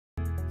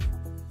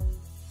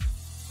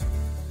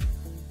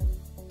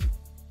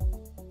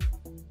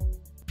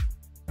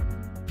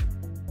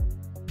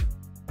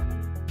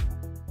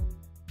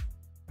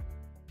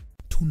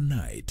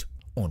Tonight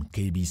on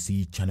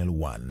KBC Channel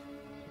 1.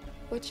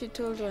 What you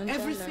told Wanjala?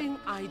 Everything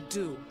I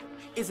do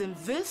is in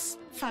this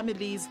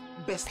family's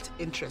best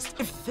interest.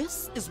 If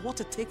this is what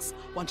it takes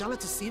Wanjala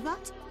to see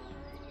that,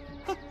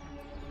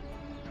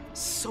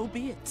 so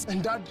be it.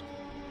 And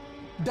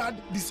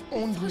Dad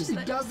disowned me.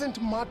 It doesn't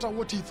matter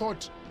what he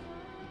thought.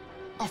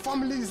 A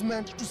family is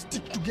meant to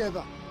stick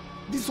together.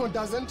 This one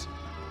doesn't.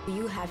 Do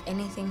you have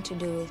anything to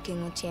do with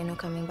King Otieno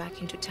coming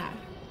back into town?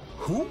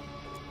 Who?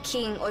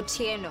 King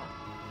Otieno.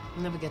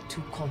 Never get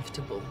too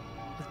comfortable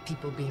with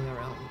people being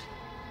around.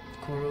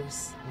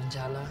 Kurus,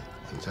 Wanjala.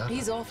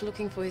 He's off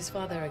looking for his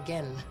father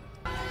again.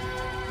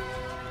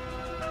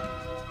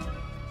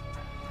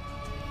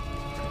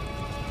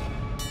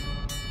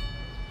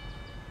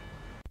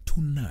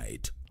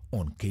 Tonight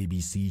on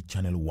KBC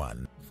Channel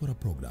 1 for a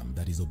program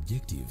that is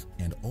objective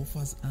and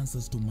offers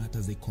answers to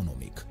matters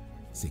economic,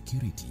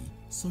 security,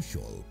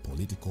 social,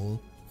 political,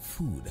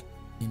 food,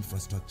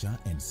 infrastructure,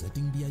 and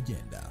setting the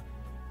agenda.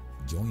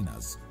 Join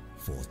us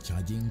for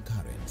Charging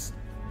Currents.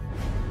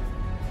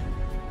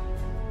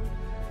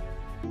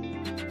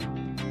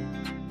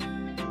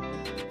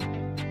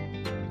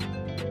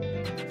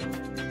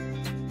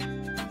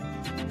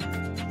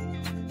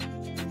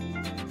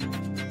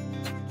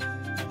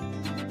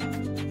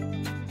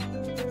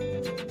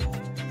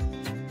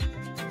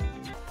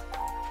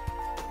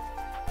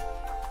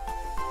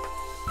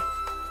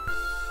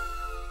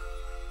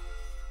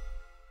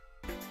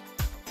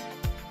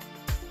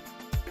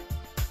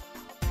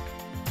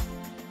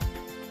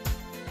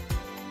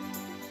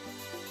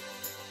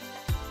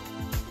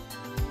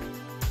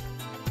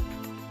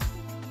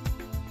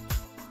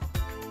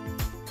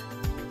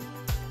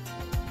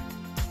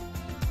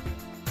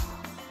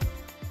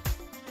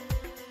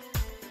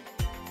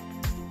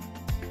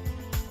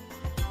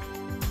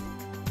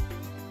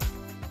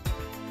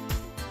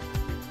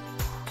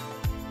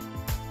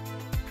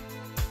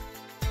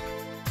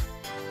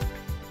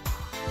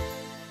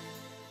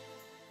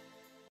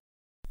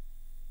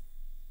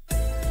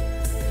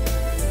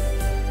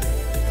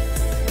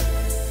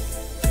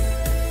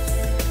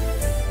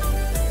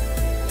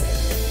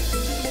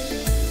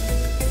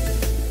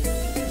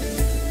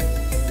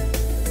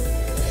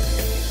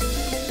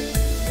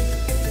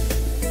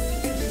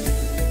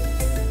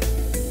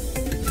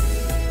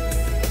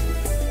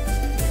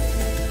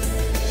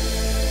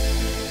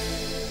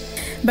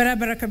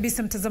 Barabara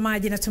kabisa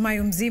mtazamaji, natumai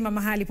mzima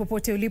mahali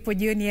popote ulipo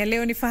jioni ya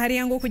leo. Ni fahari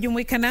yangu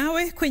kujumuika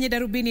nawe kwenye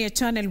darubini ya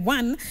Channel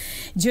 1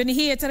 jioni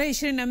hii ya tarehe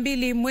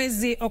 22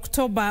 mwezi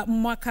Oktoba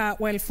mwaka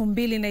wa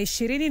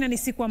 2020, na ni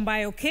siku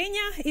ambayo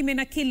Kenya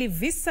imenakili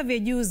visa vya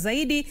juu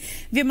zaidi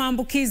vya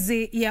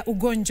maambukizi ya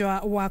ugonjwa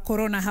wa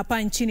corona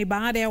hapa nchini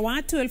baada ya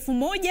watu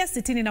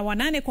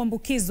 1068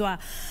 kuambukizwa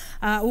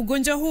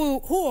ugonjwa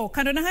huo.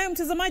 Kando na hayo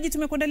mtazamaji,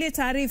 tumekuandalia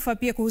taarifa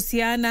pia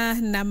kuhusiana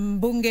na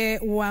mbunge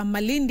wa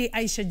Malindi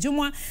Aisha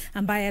Jumwa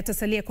ambaye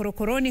atasalia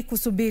korokoroni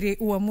kusubiri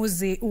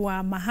uamuzi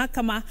wa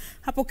mahakama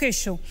hapo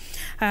kesho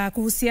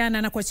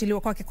kuhusiana na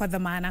kuachiliwa kwake kwa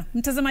dhamana.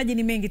 Mtazamaji,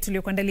 ni mengi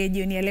tuliokuandalia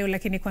jioni ya leo,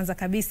 lakini kwanza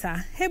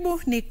kabisa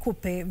hebu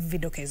nikupe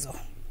vidokezo.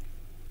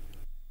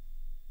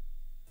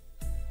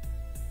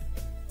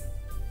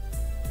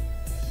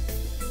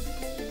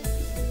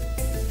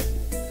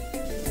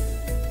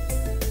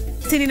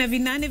 Na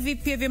vinane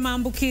vipya vya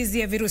maambukizi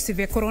ya virusi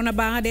vya corona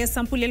baada ya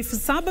sampuli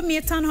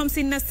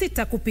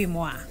 7556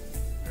 kupimwa.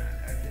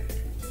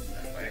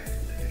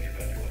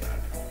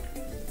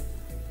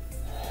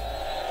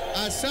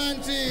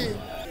 Asante.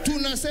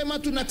 Tunasema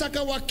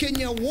tunataka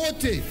Wakenya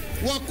wote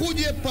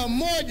wakuje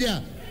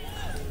pamoja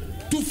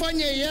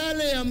tufanye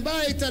yale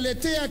ambayo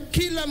italetea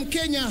kila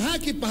Mkenya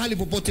haki pahali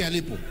popote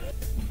alipo.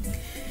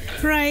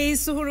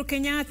 Rais Uhuru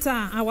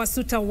Kenyatta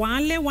awasuta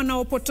wale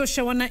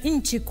wanaopotosha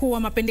wananchi kuwa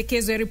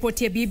mapendekezo ya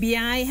ripoti ya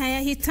BBI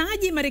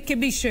hayahitaji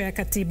marekebisho ya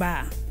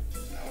katiba.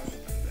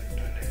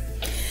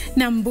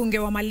 Na mbunge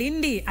wa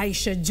Malindi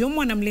Aisha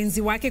Jumwa na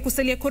mlinzi wake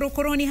kusalia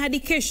korokoroni hadi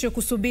kesho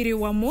kusubiri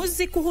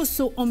uamuzi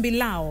kuhusu ombi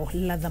lao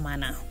la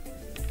dhamana.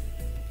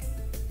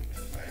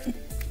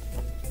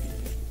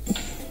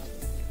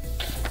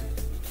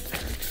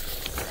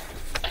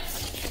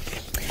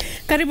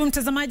 Karibu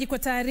mtazamaji kwa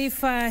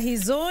taarifa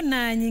hizo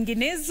na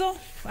nyinginezo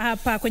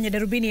hapa kwenye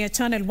darubini ya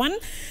Channel 1.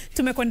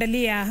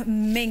 Tumekuandalia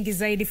mengi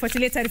zaidi.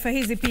 Fuatilia taarifa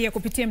hizi pia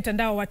kupitia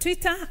mtandao wa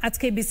Twitter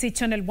 @KBC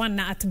Channel 1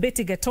 na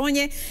 @Betty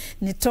Gatonye.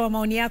 Nitoa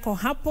maoni yako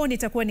hapo,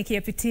 nitakuwa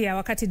nikiyapitia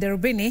wakati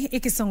darubini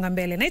ikisonga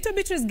mbele. Naitwa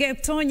Beatrice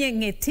Gatonye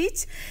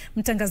Ngetich,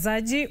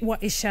 mtangazaji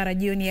wa ishara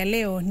jioni ya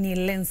leo ni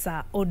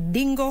Lensa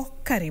Odingo.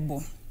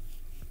 Karibu.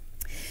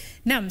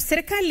 Naam,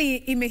 serikali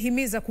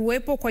imehimiza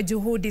kuwepo kwa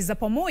juhudi za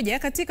pamoja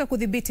katika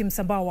kudhibiti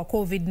msambao wa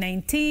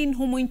COVID-19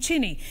 humu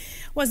nchini.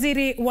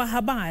 Waziri wa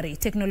Habari,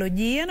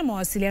 Teknolojia na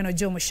Mawasiliano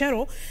Jomo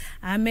Shero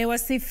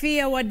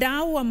amewasifia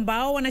wadau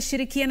ambao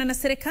wanashirikiana na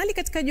serikali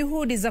katika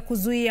juhudi za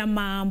kuzuia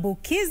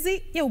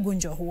maambukizi ya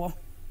ugonjwa huo.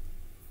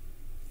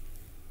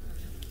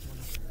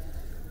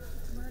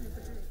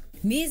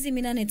 Miezi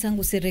 8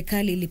 tangu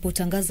serikali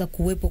ilipotangaza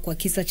kuwepo kwa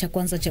kisa cha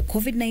kwanza cha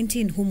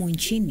COVID-19 humu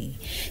nchini,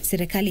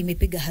 serikali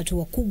imepiga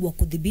hatua kubwa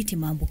kudhibiti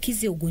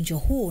maambukizi ya ugonjwa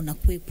huo na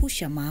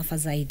kuepusha maafa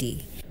zaidi.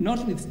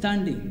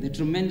 Notwithstanding the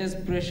tremendous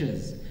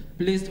pressures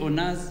placed on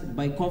us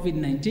by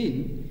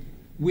COVID-19,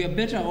 we are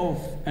better off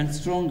and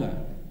stronger,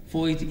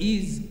 for it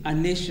is a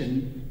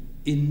nation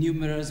in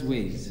numerous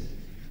ways.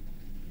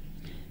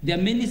 There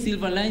are many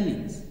silver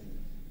linings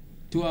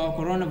to our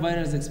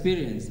coronavirus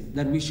experience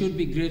that we should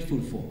be grateful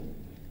for.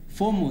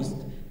 Foremost,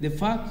 the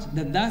fact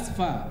that thus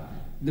far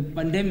the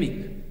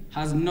pandemic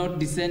has not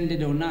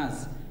descended on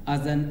us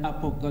as an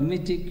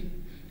apocalyptic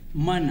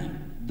manner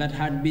that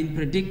had been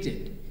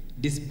predicted,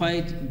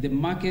 despite the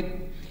market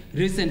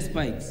recent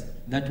spikes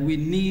that we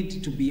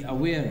need to be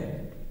aware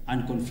of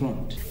and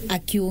confront.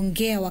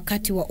 Akiongea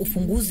wakati wa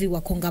ufunguzi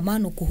wa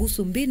kongamano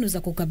kuhusu mbinu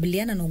za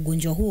kukabiliana na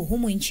ugonjwa huo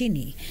humu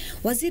nchini,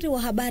 Waziri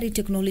wa Habari,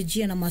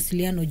 Teknolojia na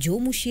Mawasiliano Joe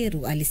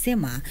Musheru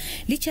alisema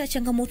licha ya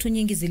changamoto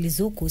nyingi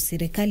zilizoko,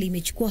 serikali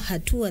imechukua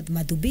hatua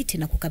madhubuti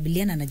na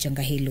kukabiliana na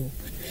janga hilo.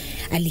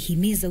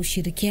 Alihimiza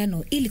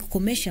ushirikiano ili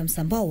kukomesha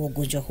msambao wa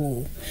ugonjwa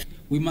huu.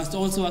 We must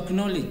also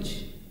acknowledge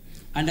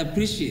and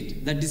appreciate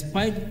that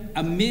despite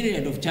a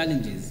myriad of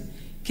challenges,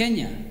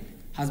 Kenya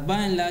has by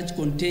and large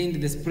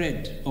contained the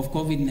spread of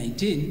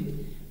COVID-19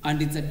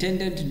 and its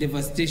attendant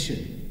devastation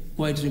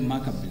quite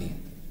remarkably.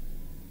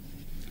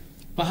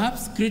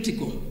 Perhaps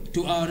critical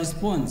to our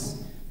response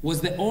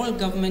was the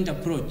all-government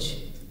approach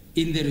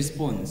in the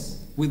response,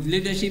 with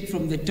leadership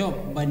from the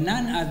top by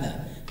none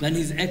other than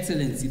His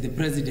Excellency the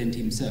President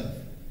himself.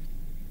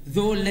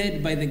 Though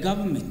led by the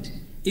government,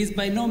 is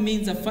by no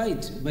means a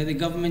fight by the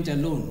government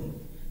alone,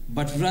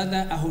 but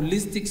rather a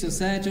holistic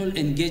societal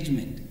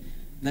engagement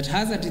that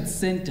has at its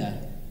center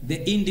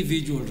the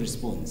individual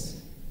response.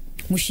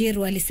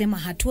 Musheru alisema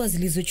hatua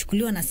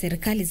zilizochukuliwa na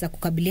serikali za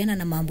kukabiliana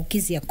na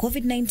maambukizi ya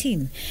COVID-19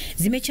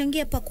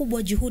 zimechangia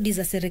pakubwa juhudi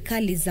za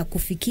serikali za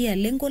kufikia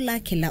lengo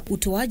lake la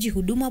utoaji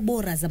huduma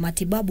bora za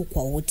matibabu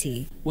kwa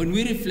wote. When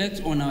we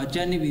reflect on our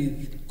journey with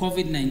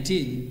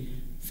COVID-19,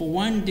 for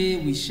one day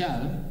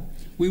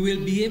we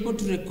will be able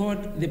to record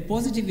the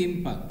positive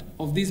impact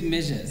of these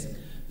measures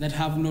that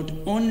have not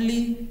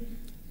only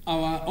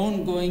our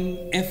ongoing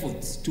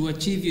efforts to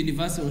achieve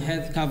universal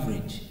health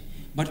coverage,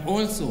 but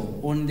also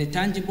on the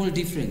tangible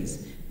difference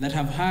that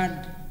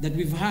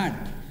we've had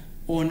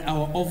on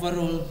our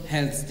overall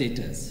health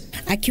status.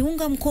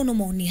 Akiunga mkono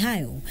maoni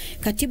hayo,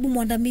 Katibu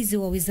Mwandamizi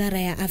wa Wizara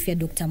ya Afya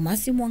Dr.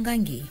 Masi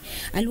Mwangangi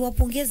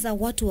aliwapongeza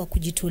watu wa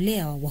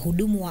kujitolea,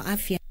 wahudumu wa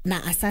afya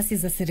na asasi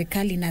za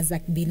serikali na za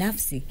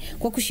binafsi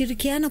kwa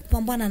kushirikiana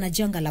kupambana na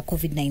janga la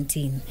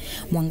COVID-19.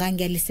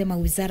 Mwangangi alisema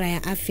Wizara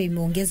ya Afya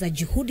imeongeza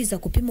juhudi za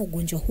kupima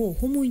ugonjwa huo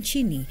humu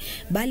nchini,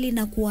 bali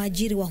na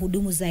kuwaajiri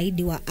wahudumu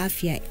zaidi wa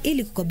afya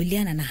ili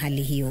kukabiliana na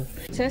hali hiyo.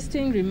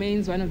 Testing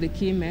remains one of the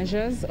key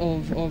measures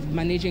of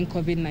managing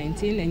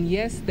COVID-19, and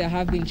yes, there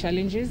have been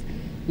challenges.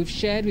 We've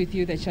shared with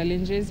you the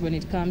challenges when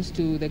it comes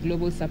to the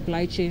global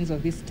supply chains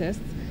of these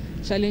tests.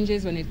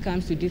 Challenges when it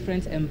comes to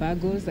different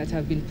embargoes that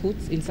have been put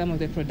in some of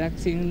the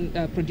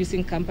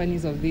producing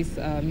companies of these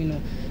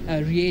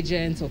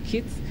reagents or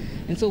kits.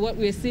 And so what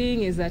we're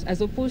seeing is that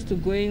as opposed to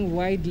going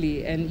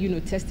widely and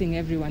testing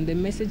everyone, the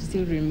message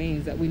still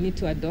remains that we need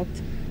to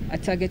adopt a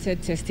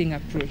targeted testing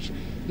approach,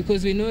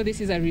 because we know this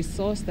is a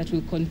resource that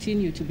will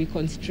continue to be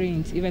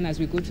constrained even as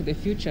we go to the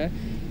future.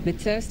 The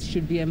test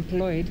should be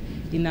employed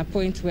in a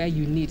point where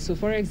you need. So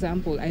for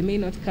example, I may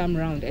not come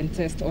round and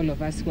test all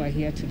of us who are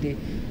here today.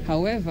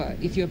 However,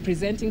 if you're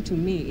presenting to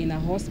me in a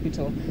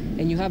hospital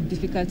and you have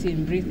difficulty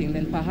in breathing,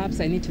 then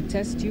perhaps I need to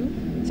test you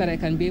so that I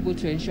can be able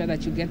to ensure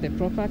that you get the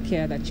proper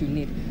care that you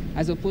need,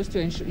 as opposed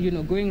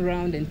to going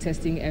around and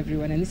testing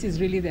everyone. And this is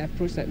really the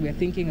approach that we're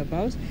thinking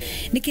about.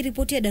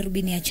 Nikiripotia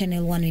Darubini ya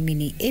Channel 1, mimi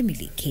ni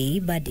Emily K.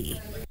 Badi.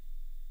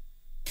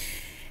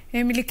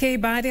 Emily K.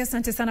 Badi,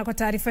 asante sana kwa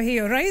taarifa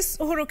hiyo. Rais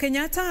Uhuru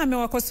Kenyatta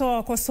amewakosoa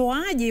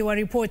wakosoaji wa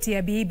ripoti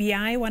ya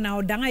BBI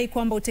wanaodai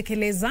kwamba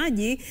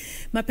utekelezaji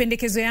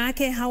mapendekezo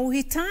yake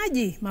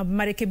hauhitaji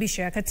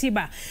marekebisho ya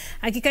katiba.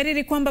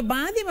 Akikariri kwamba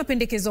baadhi ya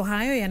mapendekezo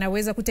hayo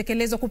yanaweza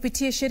kutekelezwa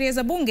kupitia sheria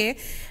za bunge,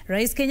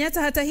 Rais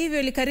Kenyatta hata hivyo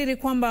alikariri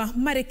kwamba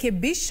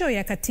marekebisho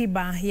ya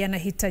katiba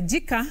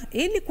yanahitajika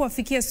ili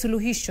kuafikia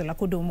suluhisho la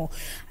kudumu.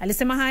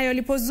 Alisema hayo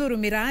alipozuru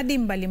miradi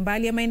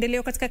mbalimbali ya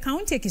maendeleo katika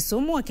kaunti ya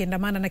Kisumu,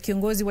 akiandamana na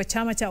kiongozi wa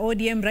chama cha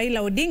ODM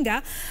Raila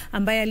Odinga,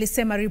 ambaye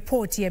alisema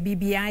ripoti ya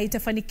BBI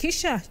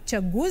itafanikisha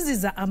chaguzi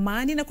za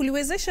amani na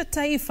kuliwezesha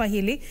taifa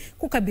hili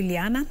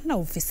kukabiliana na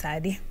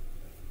ufisadi.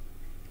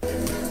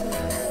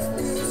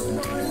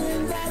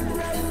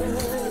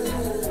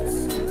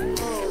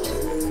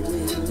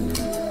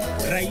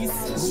 Rais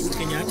Uhuru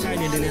Kenyatta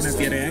aliendelea na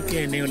ziara yake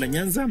eneo la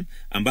Nyanza,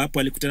 ambapo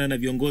alikutana na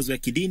viongozi wa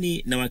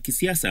kidini na wa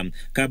kisiasa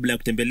kabla ya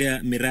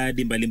kutembelea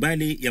miradi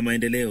mbalimbali ya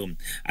maendeleo.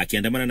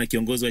 Akiandamana na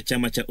kiongozi wa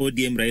chama cha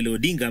ODM Raila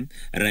Odinga,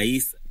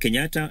 rais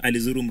Kenyatta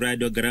alizuru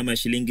mradi wa gharama ya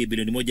shilingi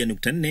bilioni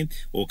 1.4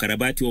 wa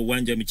ukarabati wa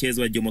uwanja wa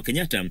michezo wa Jomo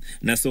Kenyatta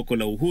na soko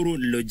la Uhuru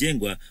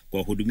lililojengwa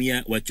kwa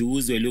hudumia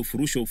wachuuzi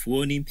waliofurushwa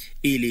ufuoni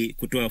ili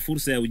kutoa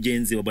fursa ya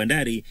ujenzi wa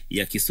bandari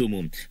ya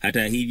Kisumu.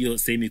 Hata hivyo,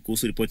 semi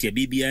kuhusu ripoti ya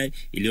BBI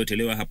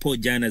iliyotolewa hapo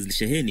jana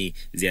zilisheheni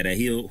ziara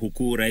hiyo,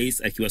 huku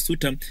rais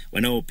akiwasuta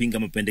wanaopinga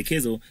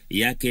mapendekezo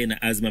yake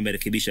na azma ya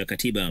marekebisho ya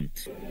katiba.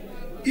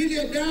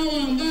 Ile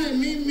dawa ambaye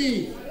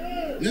mimi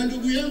na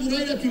ndugu yangu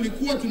Raila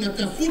tulikuwa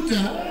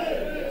tunatafuta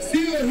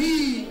sio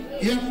hii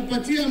ya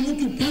kupatia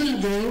mtu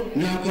Panadol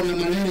na akona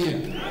malaria.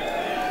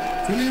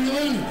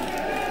 Tunaelewana?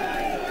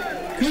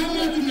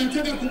 Kama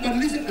tunataka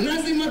kubadilisha,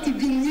 lazima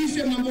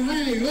tujumuishe mambo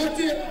haya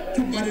yote,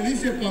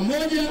 tubadilishe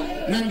pamoja,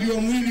 na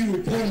ndio mwili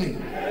upone.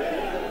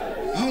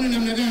 Au ni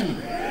namna gani?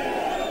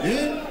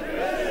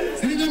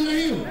 Si namna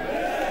hiyo?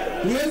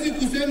 Huwezi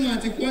kusema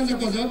ati kwanza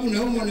kwa sababu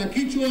naumwa na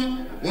kichwa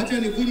wacha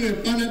nikunywe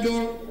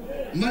Panadol.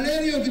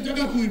 Malaria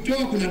ukitaka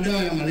kuitoa kuna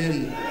dawa ya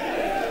malaria.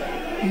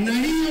 Na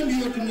hiyo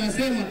ndio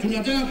tunasema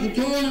tunataka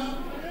kutoa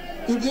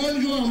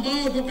ugonjwa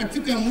ambao uko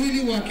katika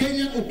mwili wa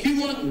Kenya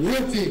ukiwa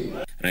wote.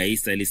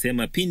 Rais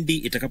alisema pindi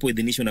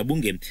itakapoidhinishwa na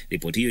bunge,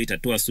 ripoti hiyo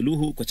itatoa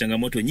suluhu kwa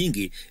changamoto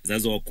nyingi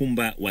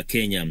zinazowakumba wa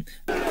Kenya.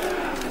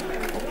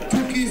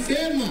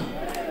 Tukisema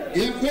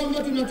ya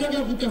kwamba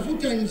tunataka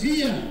kutafuta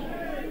njia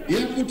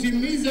ya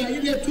kutimiza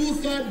ile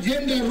 2/3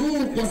 gender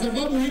rule kwa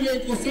sababu ile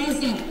iko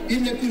sasa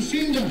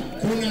imetushinda,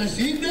 kuna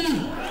shida?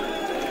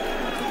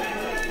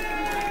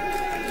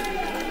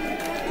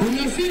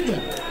 Kuna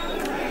shida?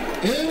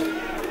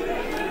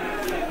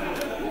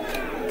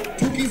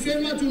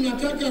 Tukisema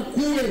tunataka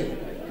kuwe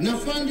na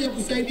fund ya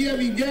kusaidia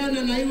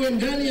vijana na iwe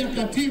ndani ya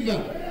katiba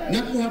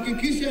na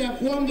kuhakikisha ya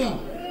kwamba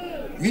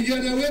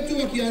vijana wetu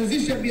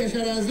wakianzisha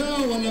biashara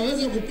zao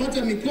wanaweza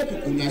kupata mikopo,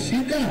 kuna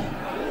shida?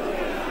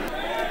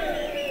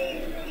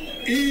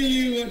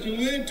 Ili watu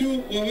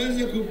wetu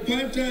waweze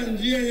kupata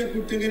njia ya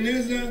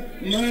kutengeneza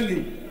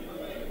mali,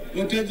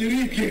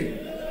 watajirike,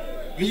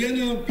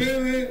 vijana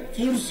wapewe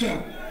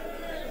fursa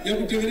ya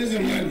kutengeneza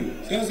mali.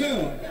 Sawa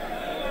sawa?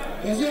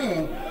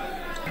 Sawa?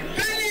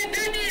 Pale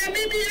ndani ya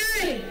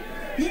BBI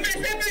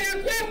mmesema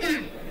ya kwamba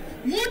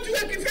mtu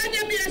akifanya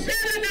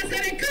biashara na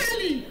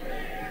serikali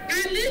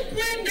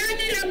alipwe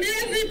ndani ya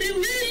miezi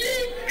miwili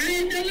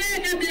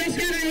aendelee na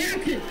biashara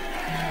yake.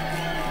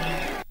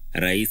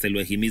 Rais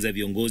aliwahimiza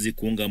viongozi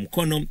kuunga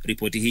mkono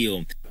ripoti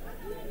hiyo.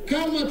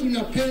 Kama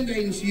tunapenda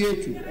nchi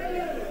yetu,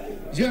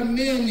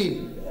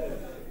 jameni,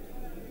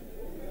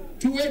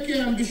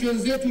 tuweke ambition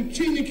zetu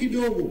chini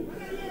kidogo,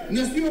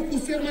 na sio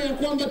kusema ya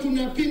kwamba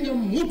tunapinga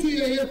mtu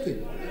yeyote.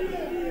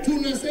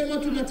 Tunasema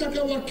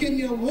tunataka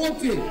Wakenya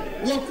wote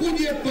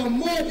wakuje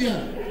pamoja,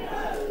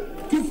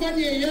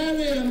 tufanye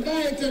yale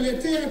ambayo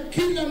italetea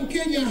kila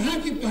Mkenya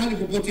haki pahali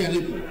popote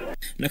alipo.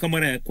 Na kwa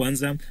mara ya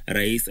kwanza,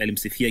 rais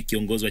alimsifia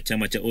kiongozi wa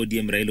chama cha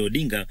ODM Raila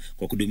Odinga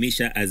kwa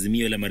kudumisha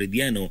azimio la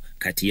maridhiano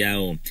kati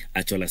yao.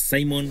 Achola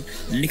Simon,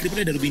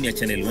 nikiripoti darubini ya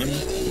Channel 1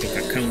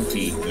 kutoka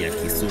kaunti ya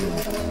Kisumu.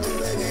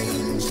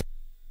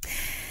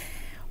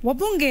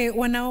 Wabunge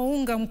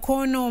wanaounga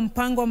mkono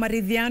mpango wa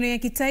maridhiano ya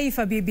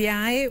kitaifa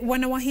BBI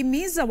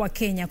wanawahimiza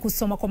Wakenya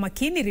kusoma kwa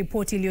makini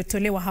ripoti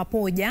iliyotolewa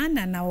hapo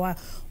jana na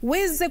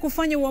waweze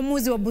kufanya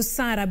uamuzi wa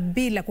busara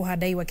bila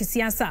kuhadaiwa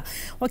kisiasa.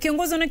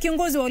 Wakiongozwa na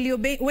kiongozi walio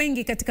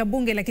wengi katika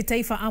bunge la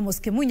kitaifa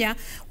Amos Kimunya,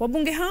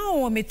 wabunge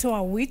hao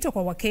wametoa wito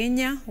kwa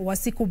Wakenya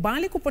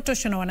wasikubali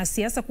kupotoshwa na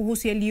wanasiasa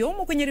kuhusu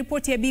yaliyomo kwenye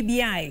ripoti ya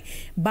BBI,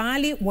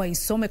 bali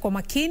waisome kwa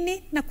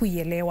makini na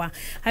kuielewa.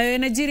 Hayo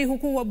yanajiri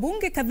huku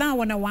wabunge kadhaa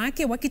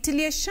wanawake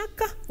wakitilia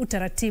shaka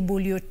utaratibu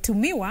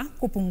uliotumiwa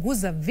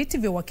kupunguza viti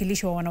vya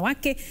uwakilishi wa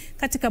wanawake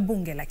katika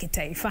bunge la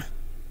kitaifa.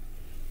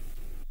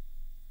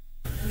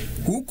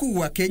 Huku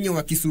Wakenya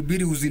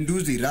wakisubiri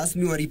uzinduzi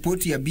rasmi wa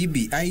ripoti ya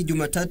BBI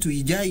Jumatatu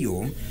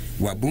ijayo,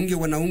 wabunge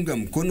wanaunga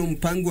mkono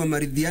mpango wa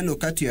maridhiano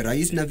kati ya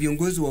rais na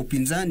viongozi wa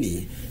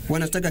upinzani.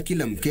 Wanataka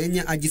kila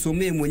Mkenya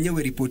ajisomee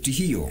mwenyewe ripoti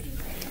hiyo.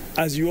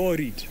 As you all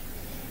read,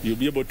 you'll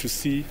be able to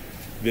see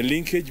the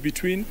linkage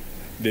between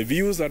the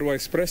views that were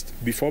expressed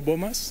before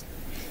Bomas,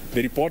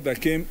 the report that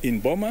came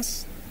in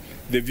Bomas,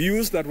 the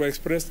views that were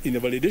expressed in the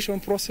validation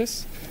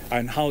process,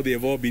 and how they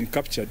have all been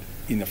captured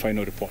in the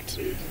final report.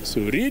 So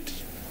read,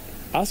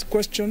 ask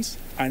questions,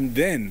 and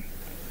then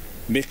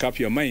make up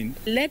your mind.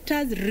 Let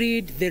us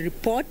read the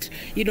report,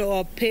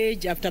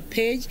 page after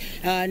page,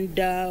 and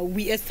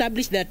we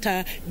establish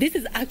that this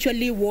is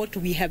actually what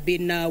we have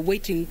been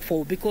waiting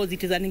for, because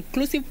it is an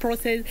inclusive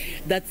process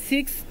that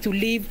seeks to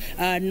leave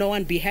no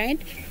one behind.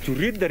 To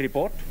read the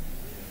report,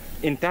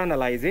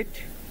 internalize it,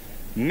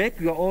 make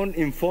your own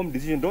informed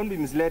decision. Don't be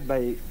misled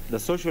by the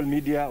social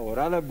media or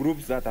other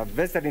groups that have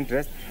vested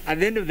interest. At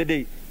the end of the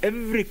day,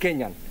 every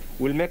Kenyan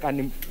will make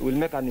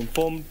an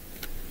informed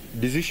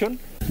decision.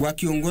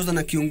 Wakiongozwa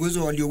na kiongozi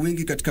walio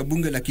wengi katika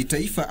bunge la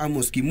kitaifa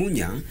Amos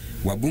Kimunya,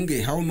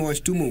 wabunge hao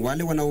wamewashtumu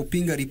wale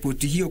wanaopinga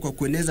ripoti hiyo kwa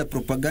kueneza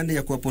propaganda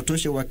ya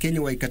kuwapotosha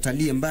Wakenya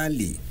waikatalie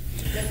mbali.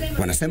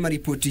 Wanasema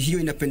ripoti hiyo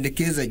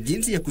inapendekeza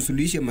jinsi ya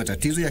kusuluhisha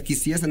matatizo ya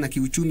kisiasa na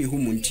kiuchumi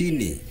humu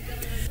nchini.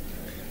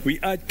 We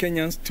urge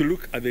Kenyans to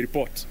look at the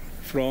report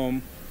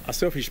from a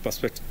selfish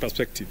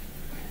perspective.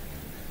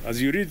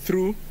 As you read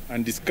through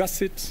and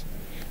discuss it,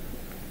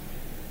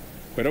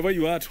 wherever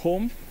you are at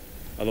home,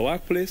 at the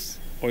workplace,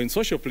 or in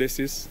social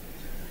places,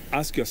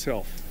 ask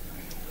yourself,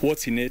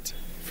 what's in it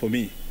for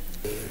me?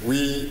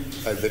 We,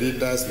 as the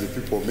leaders, the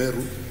people of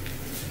Meru,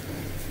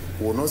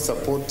 will not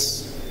support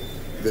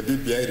the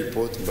BBI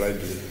report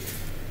blindly.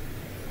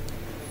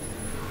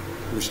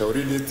 We shall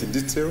read it in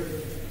detail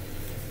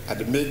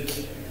and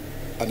make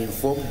an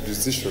informed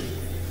decision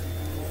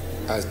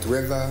as to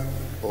whether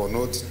or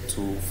not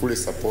to fully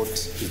support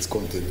its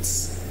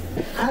contents.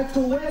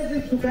 Hatuwezi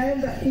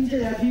tukaenda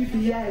nje ya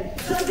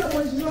BBI. Sasa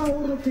Mheshimiwa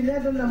Uhuru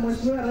Kenyatta na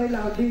Mheshimiwa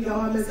Raila Odinga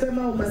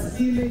wamesema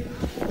umaskini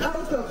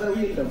out of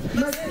the window.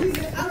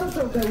 Maskini out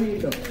of the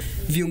window.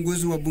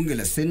 Viongozi wa bunge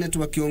la Senate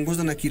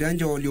wakiongozwa na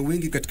kiranja walio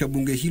wengi katika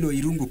bunge hilo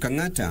Irungu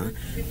Kang'ata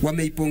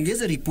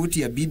wameipongeza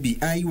ripoti ya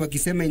BBI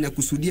wakisema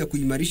inakusudia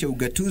kuimarisha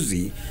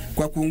ugatuzi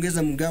kwa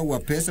kuongeza mgao wa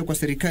pesa kwa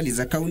serikali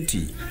za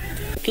kaunti.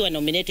 Ukiwa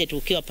nominated,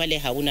 ukiwa pale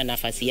hauna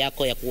nafasi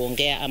yako ya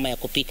kuongea ama ya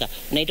kupika,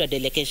 unaitwa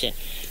delegation.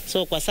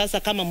 So kwa sasa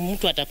kama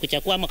mtu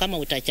atakuchakua ama kama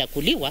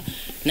utachakuliwa,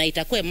 na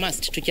itakuwa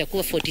must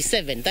tuchakue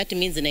 47, that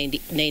means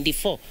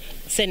 94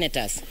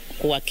 senators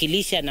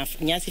kuwakilisha na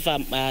nyasifa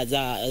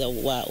za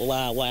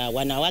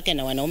wanawake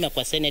na wanaume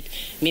kwa Senate.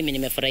 Mimi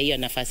nimefurahia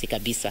nafasi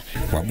kabisa.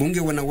 Wabunge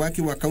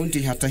wanawake wa kaunti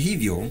hata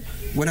hivyo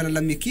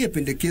wanalalamikia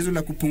pendekezo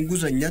la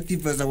kupunguza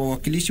nyadhifa za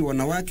wawakilishi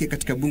wanawake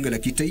katika bunge la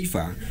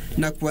kitaifa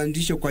na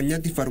kuanzishwa kwa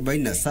nyadhifa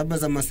 47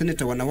 za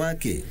maseneta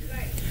wanawake.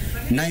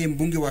 Naye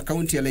mbunge wa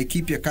kaunti ya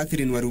Laikipia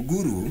Catherine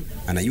Waruguru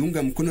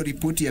anaiunga mkono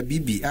ripoti ya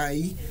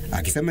BBI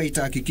akisema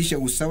itahakikisha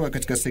usawa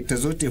katika sekta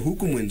zote,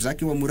 huku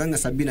mwenzake wa Murang'a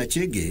Sabina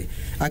Chege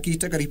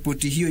akiitaka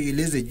ripoti hiyo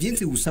ieleze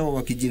jinsi usawa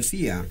wa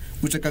kijinsia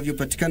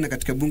utakavyopatikana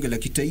katika bunge la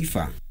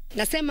kitaifa.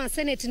 Nasema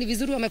Senate ni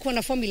vizuri wamekuwa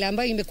na formula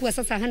ambayo imekuwa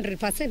sasa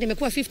 100%,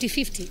 imekuwa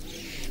 50-50.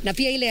 Na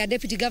pia ile ya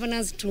deputy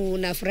governors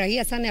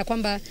tunafurahia sana ya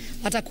kwamba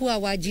watakuwa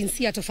wa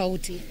jinsia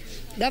tofauti.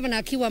 Governor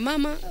akiwa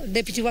mama,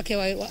 deputy wake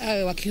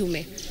wa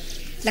kiume.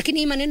 Lakini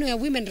hii maneno ya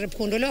women rep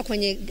kuondolewa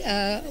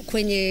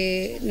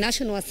kwenye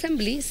National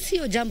Assembly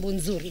sio jambo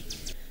nzuri.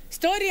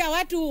 Story ya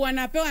watu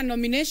wanapewa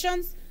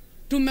nominations,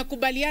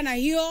 tumekubaliana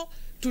hiyo,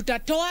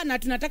 tutatoa na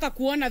tunataka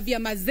kuona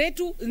vyama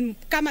zetu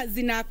kama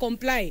zina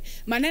comply.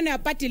 Maneno ya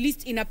party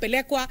list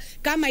inapelekwa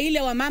kama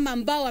ile wa mama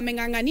ambao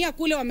wamengangania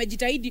kule,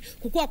 wamejitahidi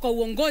kukua kwa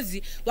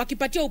uongozi,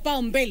 wakipatia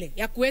upao mbele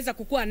ya kuweza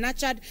kukua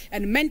nurtured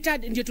and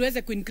mentored, ndio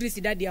tuweze kuincrease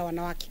idadi ya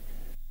wanawake.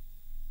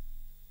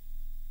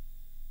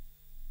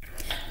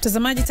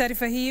 Mtazamaji,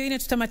 taarifa hiyo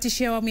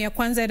inatutamatishia awamu ya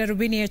kwanza ya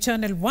darubini ya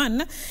Channel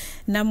 1.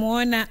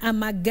 Namuona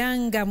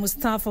Amaganga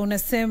Mustafa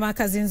unasema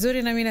kazi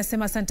nzuri, na mimi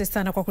nasema asante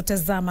sana kwa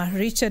kutazama.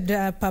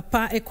 Richard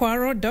Papa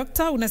Ekwaro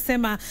Doctor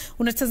unasema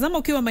unatazama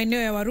ukiwa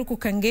maeneo ya Waruku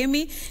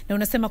Kangemi, na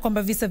unasema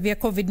kwamba visa vya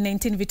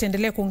COVID-19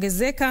 vitaendelea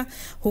kuongezeka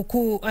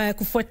huku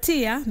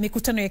kufuatia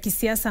mikutano ya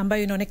kisiasa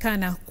ambayo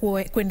inaonekana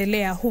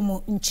kuendelea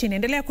humu nchini.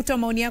 Endelea kutoa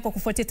maoni yako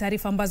kufuatia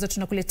taarifa ambazo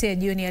tunakuletea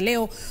jioni ya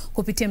leo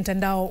kupitia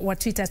mtandao wa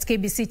Twitter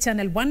 @KBC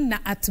Channel 1 na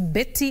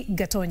 @Betty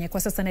Gatonye.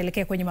 Kwa sasa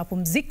naelekea kwenye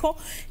mapumziko,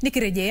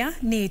 nikirejea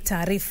ni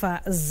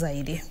taarifa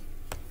zaidi.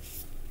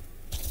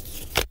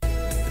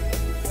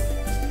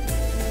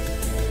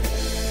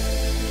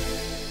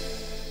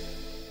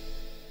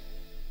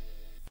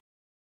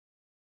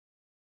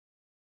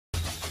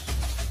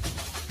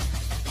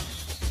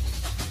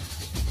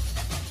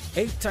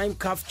 Eight-time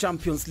CAF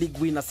Champions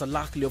League winner Al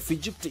Ahly of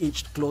Egypt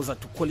inched closer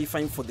to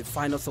qualifying for the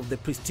finals of the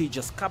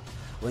prestigious cup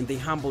when they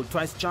humbled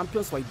twice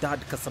champions Wydad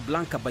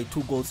Casablanca by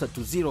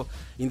 2-0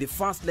 in the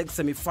first leg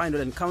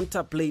semi-final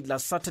encounter played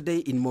last Saturday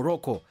in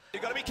Morocco.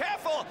 You've got to be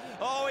careful.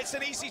 Oh, it's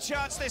an easy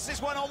chance. This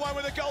is one-on-one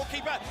with the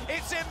goalkeeper.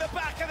 It's in the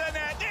back of the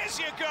net. There's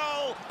your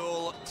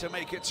goal. To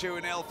make it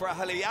 2-0 for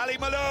Ali. Ali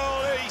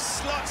Malol, he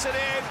slots it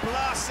in,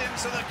 blasts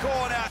into the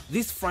corner.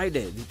 This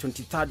Friday, the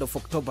 23rd of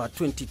October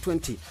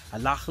 2020,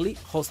 Al Ahly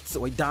hosts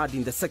Wydad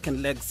in the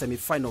second leg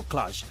semi-final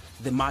clash.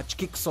 The match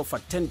kicks off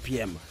at 10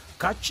 p.m.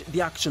 Catch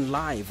the action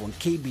live on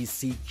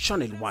KBC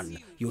Channel 1,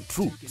 your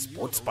true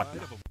sports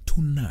partner.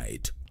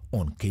 Tonight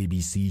on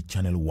KBC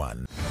Channel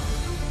 1.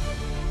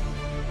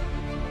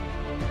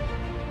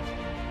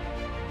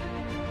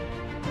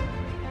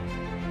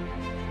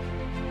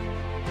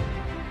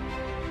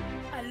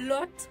 A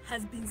lot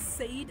has been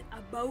said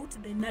about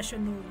the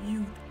National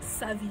Youth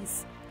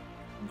Service.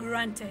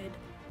 Granted.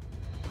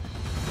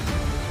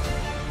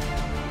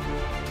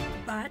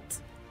 But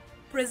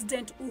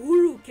President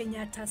Uhuru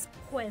Kenyatta's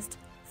quest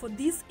for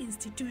this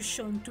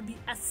institution to be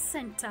a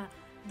center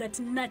that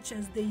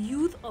nurtures the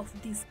youth of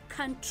this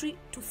country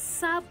to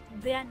serve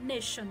their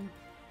nation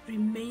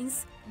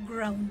remains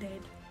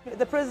grounded.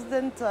 The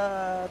president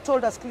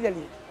told us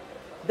clearly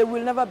there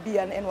will never be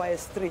an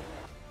NYS3.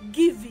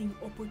 Giving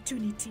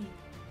opportunity.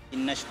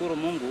 Ninashukuru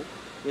Mungu,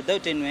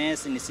 without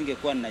NYS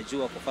nisingekuwa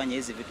najua kufanya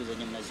hizi vitu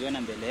zenye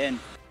mnaziona mbele yenu.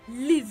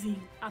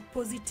 Leaving a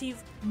positive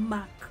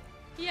mark.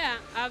 Yeah,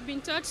 I've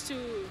been taught to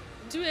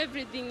do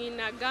everything in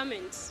a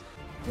garment.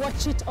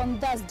 Watch it on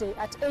Thursday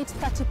at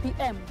 8:30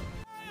 p.m.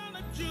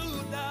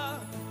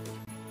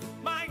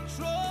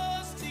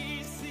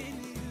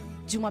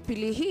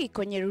 Jumapili hii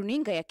kwenye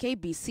runinga ya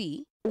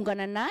KBC,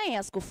 ungana naye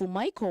Askofu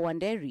Michael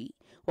Wanderi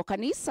wa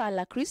kanisa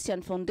la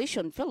Christian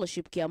Foundation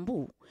Fellowship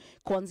Kiambu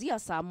kuanzia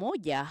saa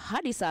 1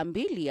 hadi saa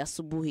 2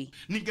 asubuhi.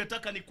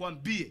 Ningetaka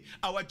nikwambie,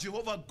 our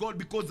Jehovah God,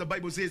 because the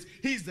Bible says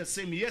he is the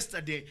same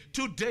yesterday,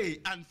 today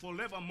and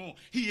forevermore.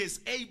 He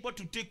is able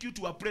to take you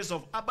to a place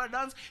of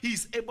abundance. He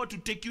is able to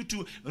take you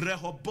to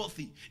Rehoboth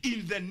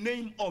in the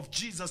name of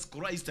Jesus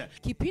Christ.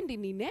 Kipindi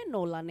ni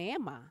neno la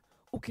neema,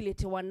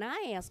 ukiletewa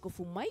naye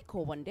Askofu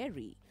Michael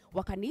Wanderi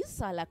wa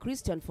kanisa la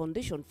Christian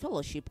Foundation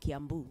Fellowship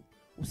Kiambu.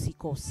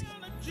 Usikose.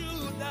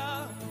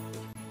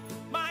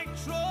 My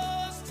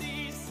trust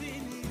is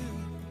in you.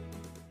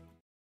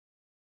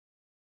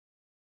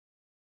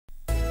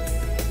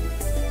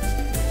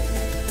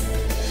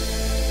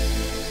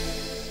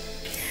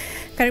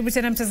 Karibu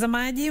tena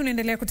mtazamaji,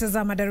 unaendelea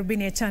kutazama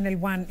Darubini ya Channel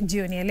 1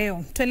 jioni ya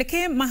leo.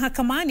 Tuelekee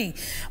mahakamani.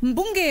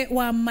 Mbunge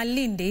wa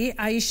Malindi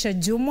Aisha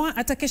Jumwa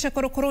atakesha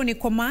korokoroni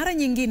kwa mara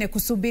nyingine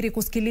kusubiri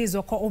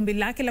kusikilizwa kwa ombi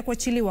lake la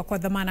kuachiliwa kwa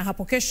dhamana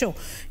hapo kesho.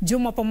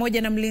 Jumwa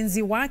pamoja na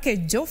mlinzi wake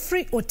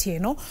Geoffrey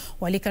Otieno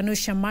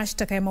walikanusha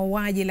mashtaka ya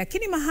mauaji,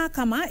 lakini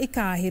mahakama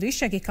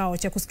ikaahirisha kikao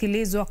cha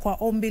kusikilizwa kwa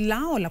ombi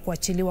lao la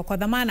kuachiliwa kwa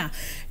dhamana.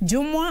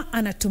 Jumwa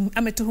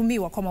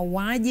ametuhumiwa kwa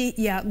mauaji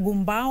ya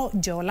Gumbao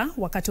Jola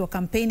wakati wa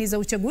kampeni za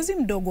uchaguzi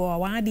mdogo wa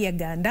wadi ya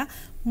Ganda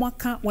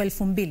mwaka wa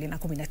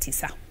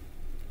 2019.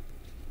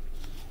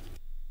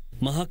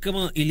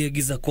 Mahakama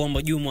iliagiza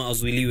kwamba Juma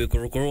azuiliwe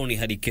korokoroni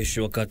hadi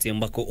kesho, wakati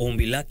ambako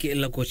ombi lake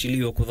la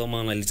kuachiliwa kwa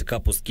dhamana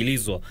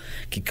litakaposikilizwa.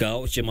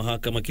 Kikao cha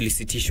mahakama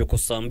kilisitishwa kwa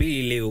saa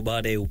 2 leo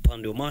baada ya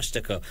upande wa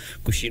mashtaka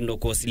kushindwa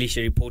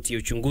kuwasilisha ripoti ya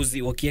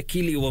uchunguzi wa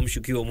kiakili wa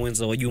mshukiwa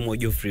mwenza wa Juma,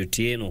 Geoffrey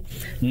Otieno.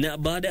 Na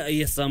baada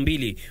ya saa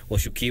 2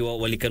 washukiwa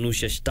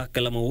walikanusha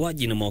shtaka la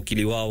mauaji na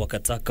mawakili wao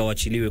wakataka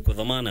waachiliwe kwa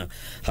dhamana.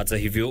 Hata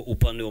hivyo,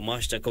 upande wa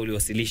mashtaka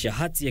uliwasilisha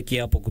hati ya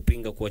kiapo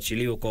kupinga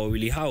kuachiliwa kwa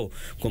wawili hao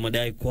kwa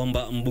madai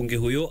kwamba mbunge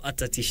huyo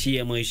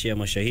atatishia maisha ya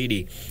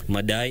mashahidi,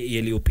 madai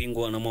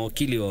yaliyopingwa na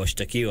mawakili wa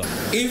washtakiwa.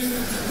 If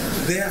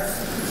there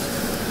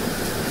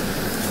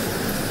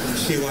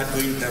she were to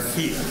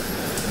interfere,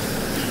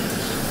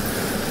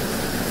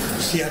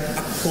 she had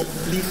a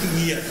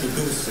complete year to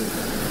do so.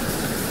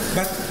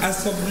 But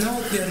as of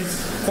now, there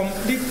is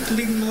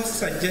completely no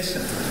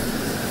suggestion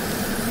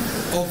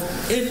of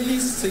any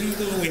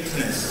single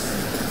witness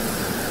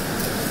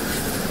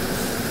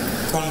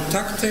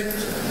contacted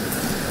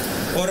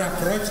or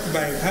approached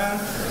by her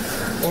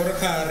or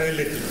her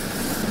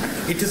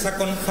relative. It is a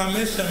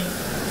confirmation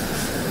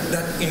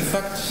that in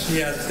fact she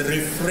has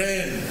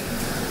refrained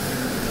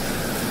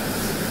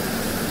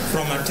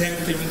from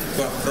attempting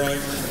to approach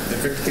the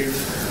victim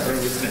or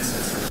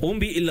witnesses.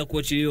 Ombi la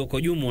kuachiliwa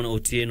kwa Juma na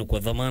Otieno kwa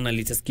dhamana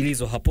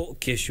litasikilizwa hapo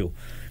kesho.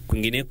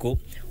 Kwingineko,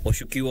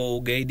 washukiwa wa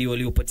ugaidi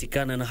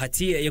waliopatikana na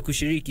hatia ya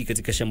kushiriki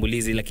katika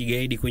shambulizi la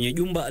kigaidi kwenye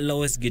jumba la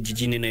Westgate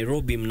jijini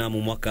Nairobi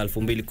mnamo mwaka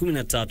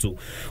 2013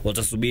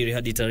 watasubiri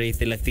hadi tarehe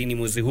 30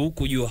 mwezi huu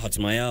kujua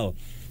hatima yao.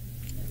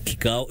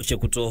 Kikao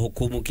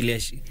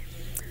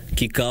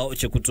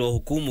cha kutoa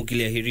hukumu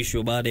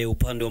kiliahirishwa baada ya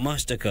upande wa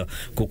mashtaka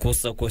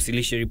kukosa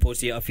kuwasilisha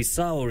ripoti ya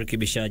afisa wa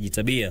urekebishaji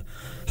tabia.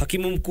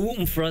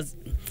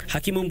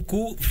 Hakimu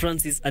mkuu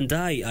Francis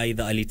Andai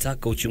aidha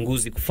alitaka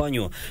uchunguzi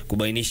kufanywa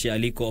kubainisha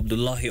aliko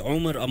Abdullahi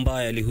Umar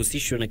ambaye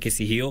alihusishwa na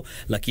kesi hiyo,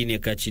 lakini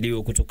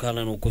akaachiliwa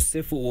kutokana na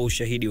ukosefu wa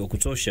ushahidi wa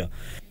kutosha.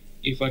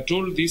 If at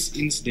all this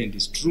incident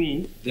is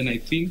true, then I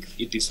think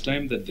it is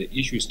time that the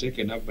issue is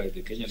taken up by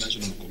the Kenya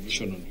National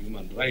Commission on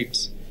Human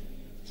Rights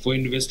for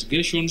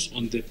investigations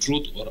on the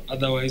truth or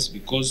otherwise,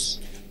 because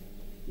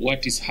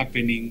what is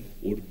happening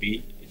would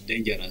be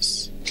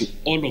dangerous to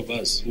all of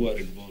us who are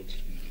involved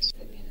in this.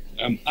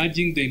 I'm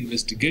urging the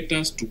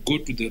investigators to go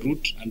to the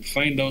root and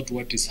find out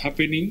what is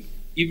happening,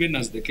 even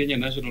as the Kenya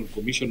National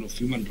Commission of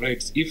Human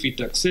Rights, if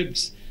it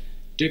accepts,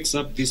 takes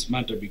up this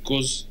matter,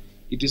 because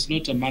it is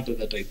not a matter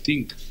that I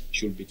think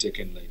should be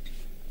taken lightly.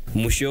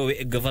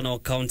 Mwishowe, gavana wa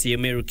kaunti ya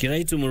Meru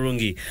Kiraitu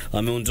Murungi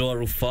ameondoa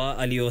rufaa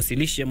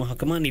aliyowasilisha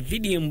mahakamani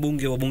dhidi ya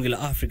mbunge wa bunge la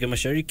Afrika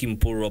Mashariki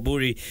Mpuru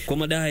Aburi kwa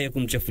madai ya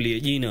kumchafulia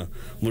jina.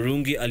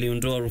 Murungi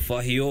aliondoa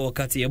rufaa hiyo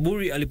wakati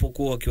Aburi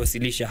alipokuwa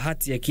akiwasilisha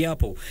hati ya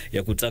kiapo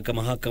ya kutaka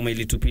mahakama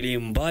ilitupilie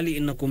mbali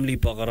na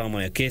kumlipa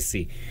gharama ya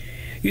kesi.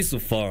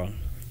 Yusuf Farah,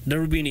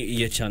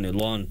 Darubini ya Channel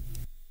 1.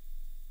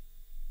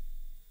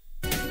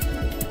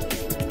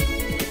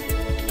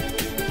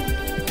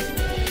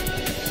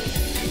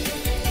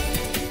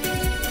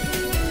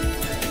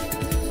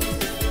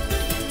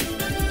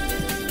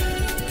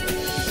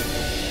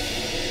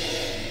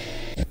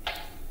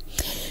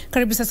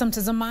 Karibu sasa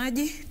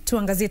mtazamaji,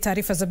 tuangazie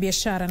taarifa za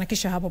biashara na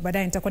kisha hapo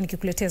baadaye nitakuwa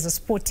nikikuletea za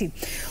spoti.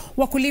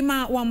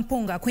 Wakulima wa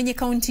mpunga kwenye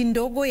kaunti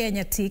ndogo ya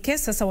Nyatike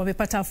sasa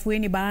wamepata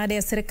afueni baada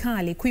ya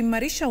serikali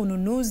kuimarisha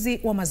ununuzi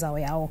wa mazao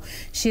yao.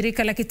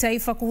 Shirika la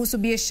kitaifa kuhusu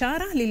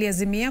biashara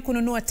liliazimia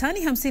kununua tani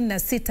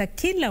 56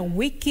 kila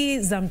wiki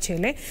za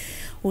mchele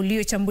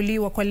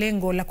uliochambuliwa kwa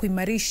lengo la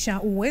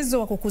kuimarisha uwezo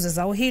wa kukuza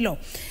zao hilo.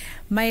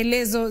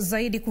 Maelezo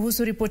zaidi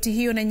kuhusu ripoti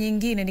hiyo na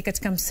nyingine ni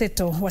katika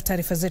mseto wa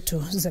taarifa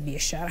zetu za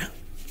biashara.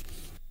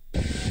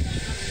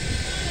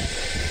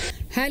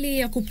 Hali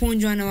ya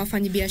kupunjwa na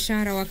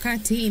wafanyabiashara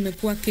wakati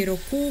imekuwa kero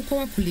kuu kwa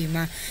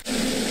wakulima.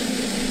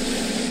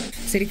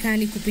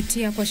 Serikali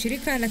kupitia kwa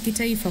shirika la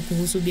kitaifa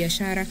kuhusu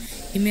biashara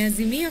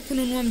imeazimia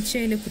kununua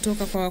mchele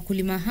kutoka kwa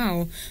wakulima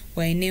hao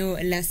wa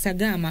eneo la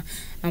Sagama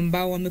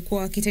ambao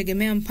wamekuwa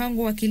wakitegemea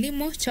mpango wa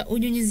kilimo cha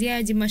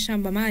unyunyiziaji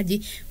mashamba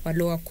maji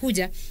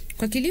waliokuja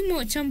kwa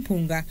kilimo cha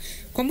mpunga.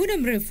 Kwa muda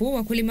mrefu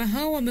wakulima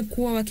hao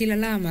wamekuwa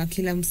wakilalama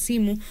kila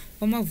msimu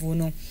wa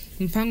mavuno.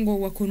 Mpango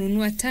wa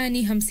kununua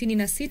tani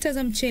 56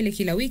 za mchele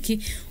kila wiki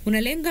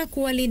unalenga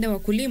kuwalinda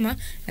wakulima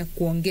na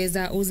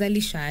kuongeza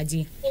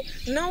uzalishaji.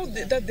 Now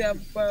that they have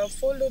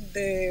followed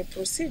the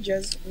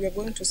procedures, we are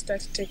going to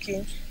start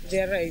taking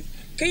their right.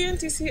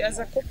 KNTC as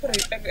a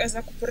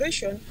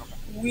corporation,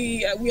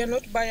 we are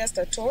not biased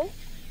at all.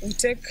 We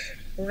take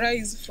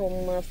rice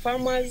from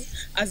farmers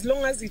as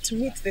long as it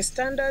meets the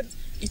standards,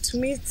 it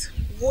meets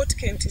what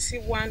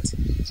KNTC want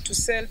to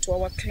sell to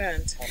our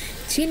client.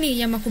 Chini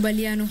ya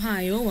makubaliano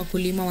hayo,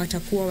 wakulima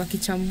watakuwa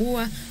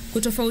wakichambua,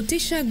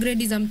 kutofautisha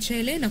gredi za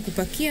mchele na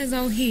kupakia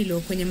zao hilo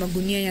kwenye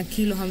magunia ya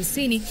kilo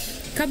 50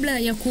 kabla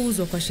ya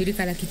kuuzwa kwa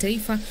shirika la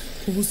kitaifa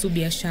kuhusu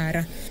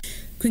biashara.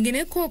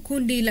 Kwingineko,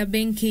 kundi la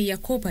benki ya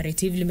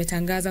Cooperative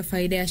limetangaza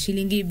faida ya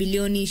shilingi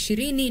bilioni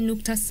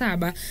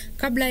 20.7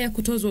 kabla ya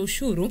kutozwa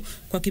ushuru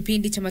kwa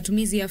kipindi cha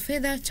matumizi ya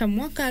fedha cha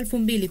mwaka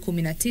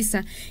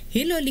 2019,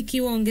 hilo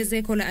likiwa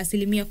ongezeko la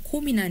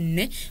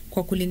 14%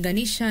 kwa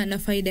kulinganisha na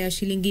faida ya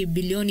shilingi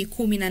bilioni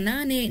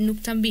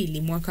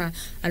 18.2 mwaka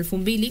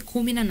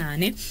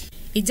 2018.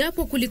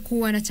 Ijapo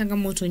kulikuwa na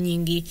changamoto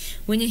nyingi,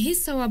 wenye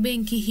hisa wa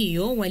benki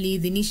hiyo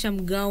waliidhinisha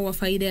mgao wa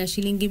faida ya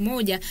shilingi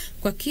 1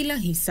 kwa kila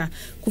hisa.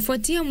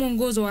 Kufuatia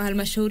mwongozo wa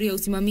halmashauri ya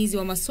usimamizi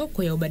wa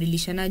masoko ya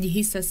ubadilishanaji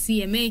hisa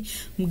CMA,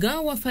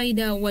 mgao wa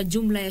faida wa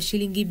jumla ya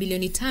shilingi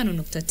bilioni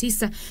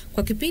 5.9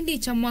 kwa kipindi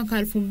cha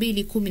mwaka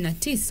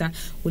 2019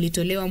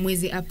 ulitolewa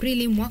mwezi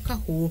Aprili mwaka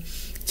huu.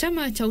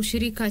 Chama cha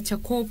ushirika cha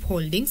Coop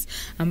Holdings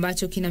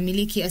ambacho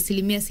kinamiliki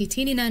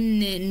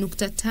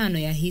 64.5%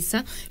 ya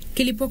hisa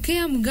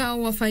kilipokea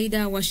mgao wa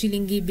faida wa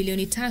shilingi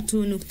bilioni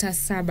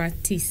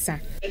 3.79.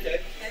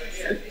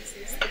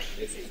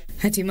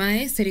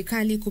 Hatimaye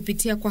serikali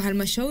kupitia kwa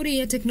halmashauri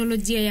ya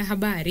teknolojia ya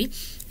habari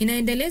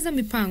inaendeleza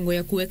mipango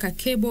ya kuweka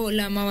kebo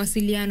la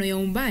mawasiliano ya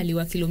umbali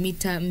wa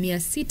kilomita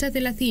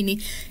 630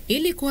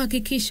 ili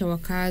kuhakikisha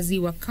wakazi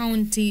wa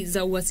kaunti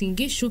za Uasin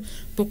Gishu,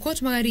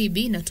 Pokot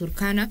Magharibi na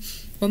Turkana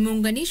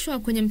wameunganishwa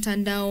kwenye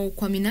mtandao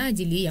kwa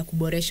minajili ya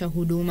kuboresha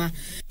huduma.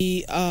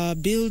 We are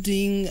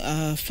building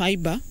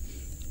fiber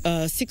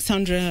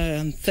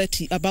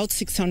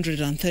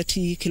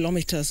 630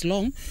 kilometers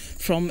long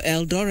from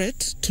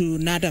Eldoret to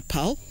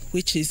Nadapal,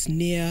 which is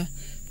near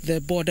the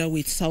border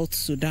with South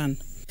Sudan.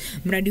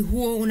 Mradi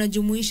huo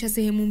unajumuisha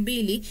sehemu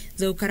mbili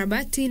za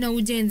ukarabati na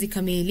ujenzi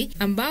kamili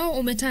ambao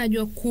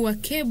umetajwa kuwa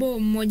kebo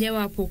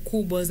mmojawapo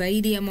kubwa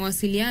zaidi ya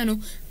mawasiliano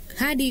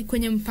hadi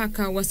kwenye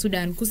mpaka wa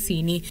Sudan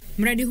Kusini.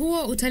 Mradi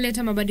huo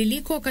utaleta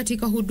mabadiliko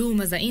katika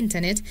huduma za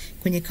internet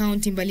kwenye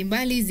kaunti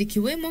mbalimbali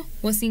zikiwemo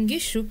Uasin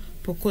Gishu,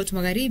 Pokot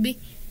Magharibi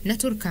na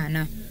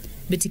Turkana.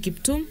 Betty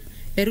Kiptum,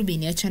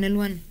 Darubini ya Channel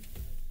 1.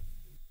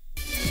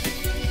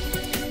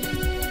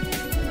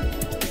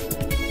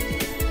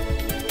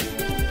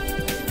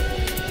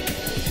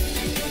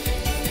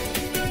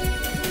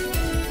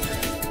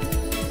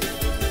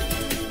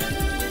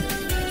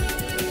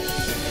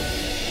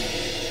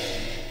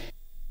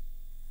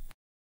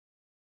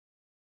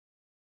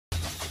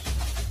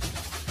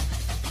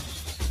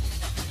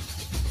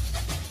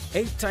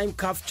 Eight-time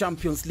CAF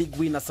Champions League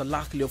winner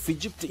Salah of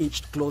Egypt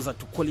inched closer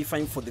to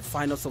qualifying for the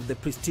finals of the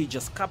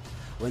prestigious cup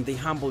when they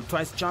humbled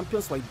twice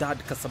champions Wydad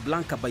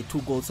Casablanca by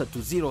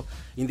 2-0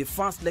 in the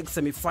first leg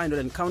semi-final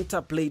encounter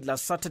played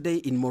last Saturday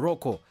in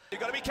Morocco. You've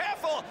got to be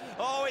careful.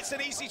 Oh, it's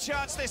an easy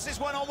chance. This is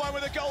one-on-one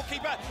with the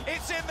goalkeeper.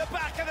 It's in the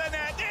back of the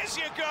net. There's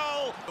your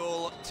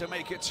goal. To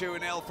make it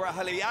 2-0 for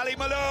Ali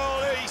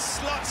Malou. He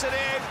slots it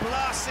in,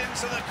 blasts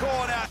into the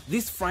corner.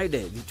 This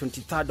Friday, the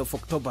 23rd of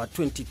October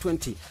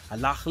 2020, Al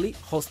Ahly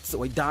hosts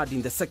Wydad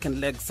in the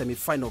second leg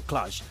semi-final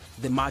clash.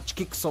 The match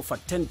kicks off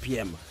at 10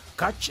 p.m.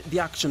 Catch the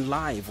action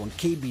live on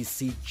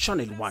KBC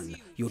Channel 1,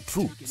 your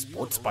true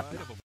sports partner.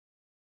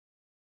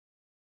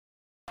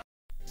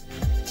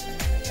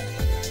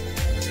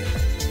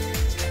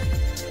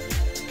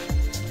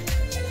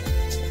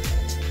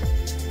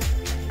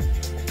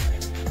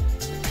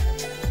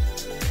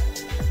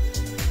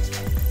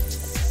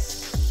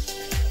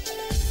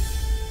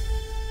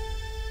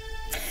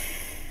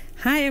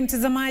 Haya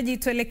mtazamaji,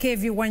 tuelekee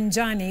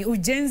viwanjani.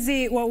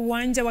 Ujenzi wa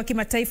uwanja wa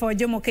kimataifa wa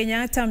Jomo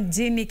Kenyatta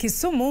mjini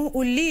Kisumu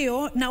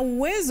ulio na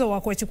uwezo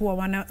wa kuwachukua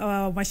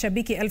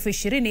mashabiki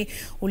 20,000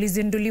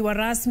 ulizinduliwa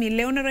rasmi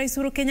leo na Rais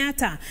Uhuru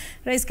Kenyatta.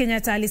 Rais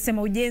Kenyatta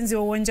alisema ujenzi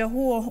wa uwanja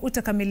huo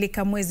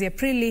utakamilika mwezi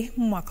Aprili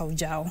mwaka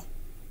ujao.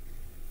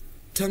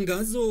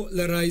 Tangazo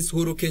la Rais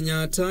Uhuru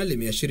Kenyatta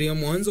limeashiria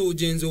mwanzo wa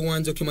ujenzi wa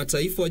uwanja wa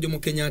kimataifa wa Jomo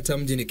Kenyatta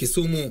mjini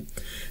Kisumu.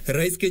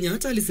 Rais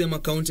Kenyatta alisema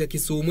kaunti ya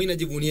Kisumu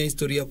inajivunia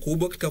historia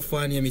kubwa katika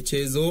fani ya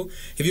michezo,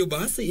 hivyo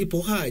basi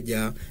ipo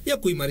haja ya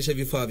kuimarisha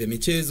vifaa vya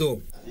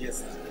michezo. Yes.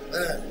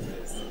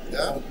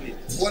 Yeah.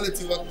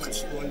 Quality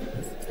workmanship.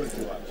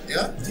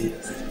 Yeah.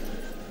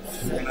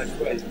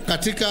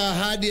 Katika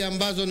ahadi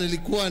ambazo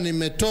nilikuwa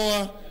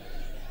nimetoa,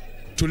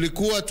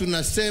 tulikuwa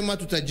tunasema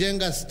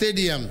tutajenga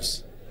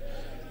stadiums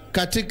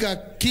katika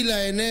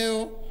kila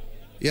eneo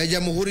ya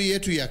jamhuri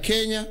yetu ya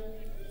Kenya,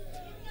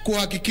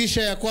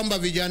 kuhakikisha ya kwamba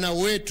vijana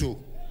wetu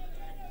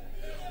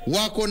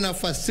wako na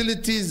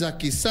facilities za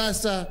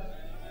kisasa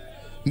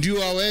ndio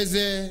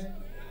waweze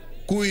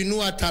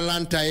kuinua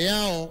talanta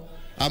yao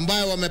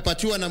ambayo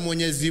wamepatiwa na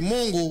Mwenyezi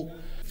Mungu.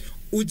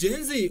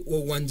 Ujenzi wa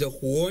uwanja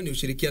huo ni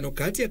ushirikiano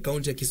kati ya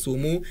kaunti ya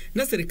Kisumu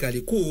na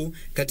serikali kuu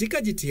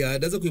katika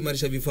jitihada za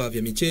kuimarisha vifaa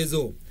vya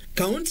michezo.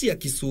 Kaunti ya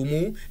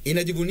Kisumu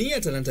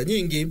inajivunia talanta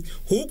nyingi,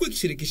 huku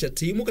ikishirikisha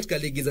timu katika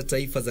ligi za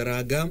taifa za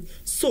raga,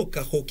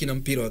 soka, hoki na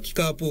mpira wa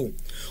kikapu.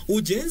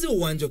 Ujenzi wa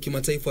uwanja wa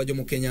kimataifa wa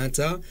Jomo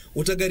Kenyatta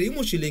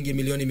utagharimu shilingi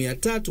milioni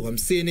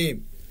 350.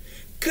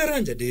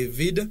 Karanja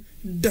David,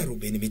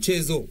 Darubini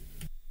Michezo.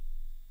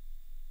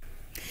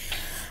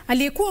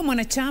 Aliyekuwa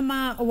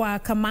mwanachama wa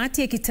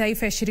kamati ya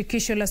kitaifa ya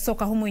shirikisho la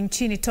soka humu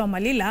nchini Tom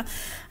Alila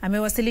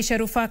amewasilisha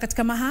rufaa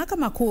katika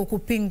mahakama kuu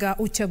kupinga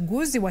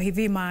uchaguzi wa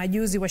hivi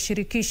majuzi wa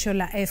shirikisho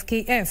la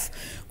FKF.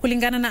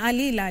 Kulingana na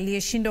Alila,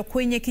 aliyeshindwa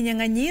kwenye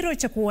kinyang'anyiro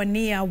cha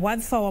kuwania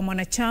wadhifa wa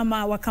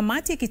mwanachama wa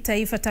kamati ya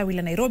kitaifa tawi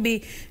la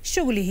Nairobi,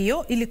 shughuli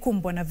hiyo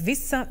ilikumbwa na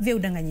visa vya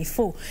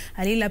udanganyifu.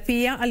 Alila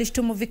pia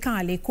alishtumu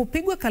vikali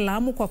kupigwa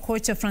kalamu kwa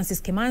kocha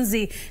Francis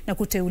Kimanzi na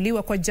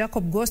kuteuliwa kwa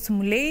Jacob Ghost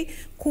Mulee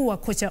kuwa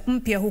kocha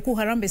mpya, huku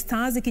Harambee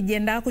Stars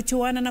ikijiandaa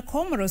kuchuana na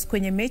Comoros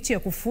kwenye mechi ya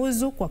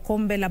kufuzu kwa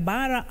kombe la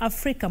bara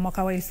Afrika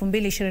mwaka wa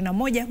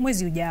 2021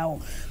 mwezi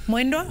ujao.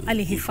 Mwendwa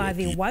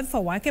alihifadhi wadhifa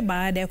wake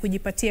baada ya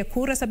kujipatia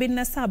kura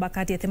 77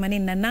 kati ya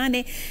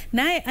 88,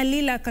 naye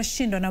Alila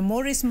akashindwa na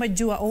Morris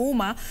Majua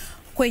Ouma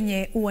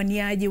kwenye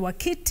uwaniaji wa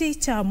kiti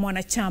cha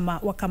mwanachama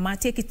wa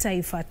kamati ya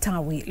kitaifa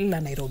tawi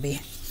la Nairobi.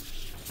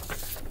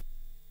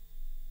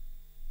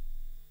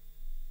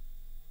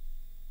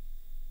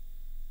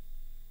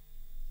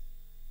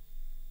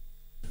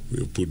 We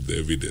have put the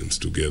evidence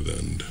together,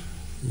 and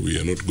we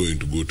are not going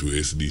to go to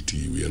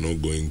SDT. We are not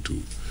going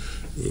to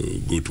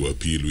go to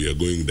appeal. We are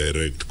going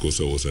direct because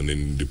I was an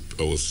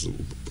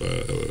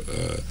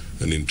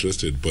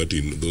interested party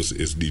in those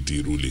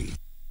SDT rulings.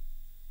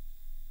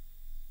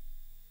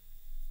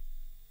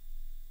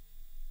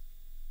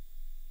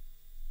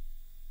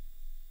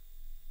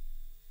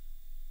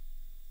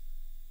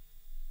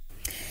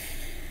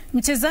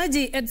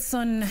 Mchezaji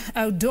Edson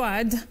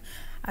Audouard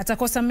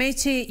atakosa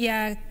mechi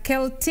ya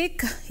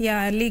Celtic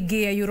ya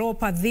ligi ya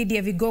Europa dhidi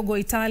ya vigogo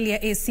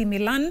Italia AC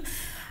Milan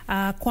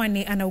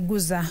kwani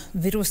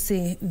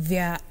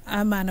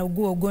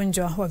anaugua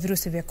ugonjwa wa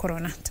virusi vya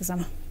corona.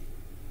 Tazama.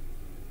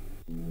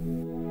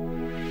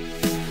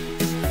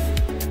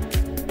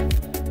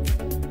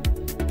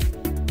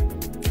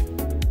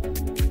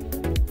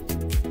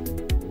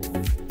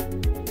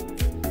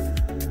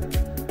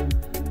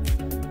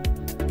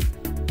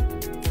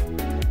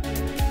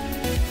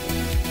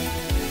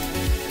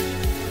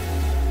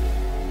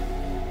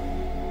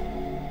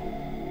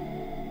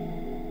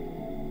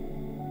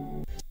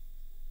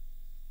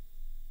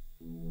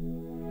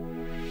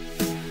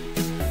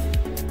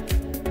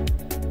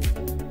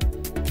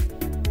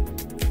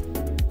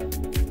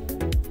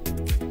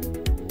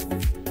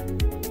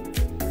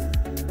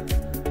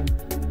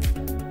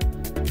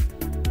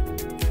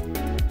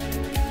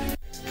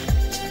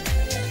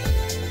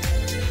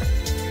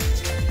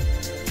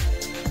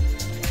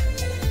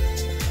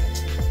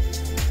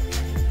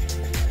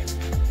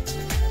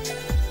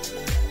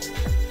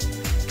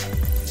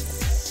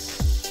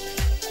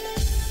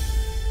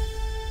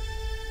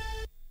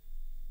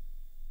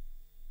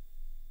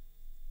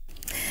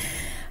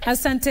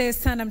 Asante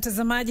sana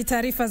mtazamaji,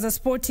 taarifa za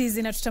spoti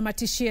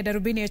zinatutamatishia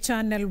darubini ya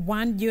Channel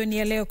 1 jioni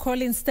ya leo.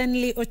 Colin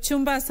Stanley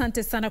Ochumba,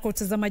 asante sana kwa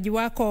utazamaji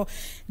wako.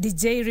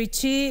 DJ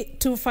Richie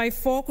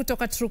 254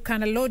 kutoka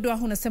Turkana Lodwa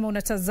unasema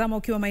unatazama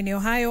ukiwa maeneo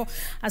hayo.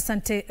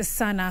 Asante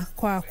sana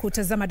kwa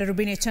kutazama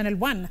darubini ya Channel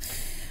 1.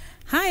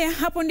 Haya,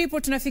 hapo ndipo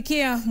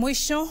tunafikia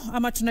mwisho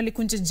ama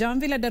tunalikunja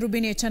jamvi la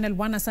darubini ya Channel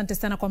 1. Asante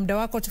sana kwa muda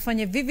wako.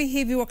 Tufanye vivi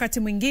hivi wakati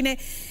mwingine.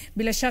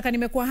 Bila shaka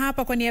nimekuwa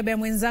hapa kwa niaba ya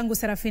mwenzangu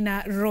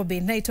Serafina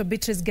Robin. Naitwa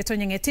Beatrice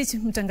Getonyang'etich,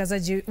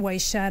 mtangazaji wa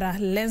ishara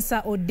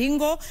Lensa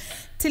Odingo,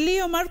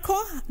 Tilio Marco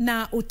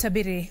na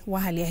utabiri wa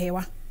hali ya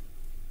hewa.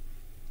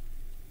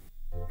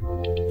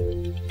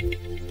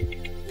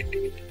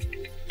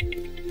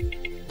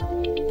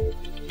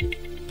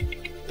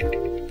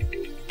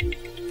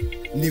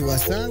 Ni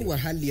wasaa wa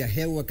hali ya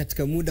hewa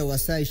katika muda wa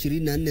saa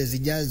 24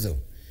 zijazo.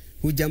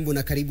 Hujambo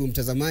na karibu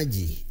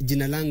mtazamaji.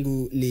 Jina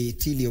langu ni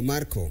Tilio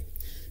Marco.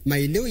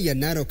 Maeneo ya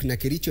Narok na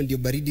Kericho ndio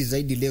baridi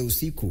zaidi leo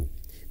usiku.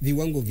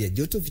 Viwango vya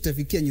joto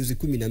vitafikia nyuzi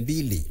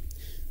 12.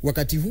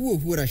 Wakati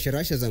huo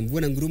rasharasha za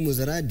mvua na ngurumo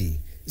za radi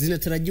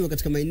zinatarajiwa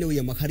katika maeneo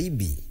ya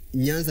Magharibi,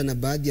 Nyanza na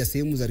baadhi ya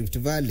sehemu za Rift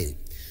Valley.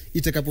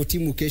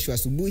 Itakapotimu kesho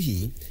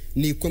asubuhi,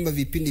 ni kwamba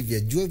vipindi vya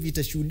jua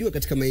vitashuhudiwa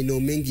katika maeneo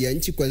mengi ya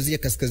nchi kuanzia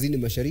kaskazini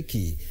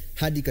mashariki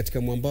hadi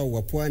katika mwambao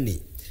wa pwani.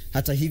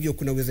 Hata hivyo,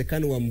 kuna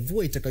uwezekano wa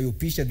mvua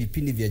itakayopisha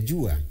vipindi vya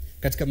jua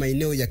katika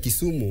maeneo ya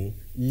Kisumu,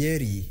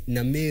 Nyeri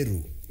na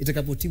Meru.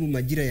 Itakapotimu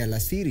majira ya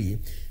alasiri,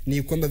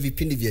 ni kwamba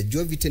vipindi vya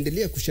jua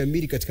vitaendelea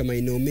kushamiri katika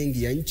maeneo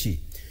mengi ya nchi,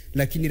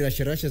 lakini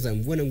rasharasha za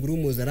mvua na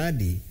ngurumo za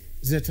radi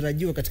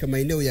zinatarajiwa katika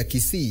maeneo ya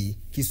Kisii,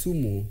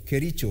 Kisumu,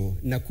 Kericho,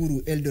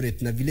 Nakuru,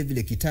 Eldoret na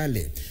vile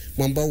Kitale.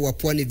 Mwambao wa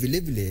pwani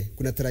vile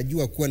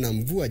kunatarajiwa kuwa na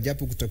mvua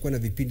japo kutakuwa na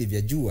vipindi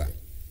vya jua.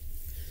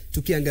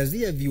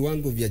 Tukiangazia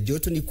viwango vya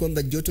joto, ni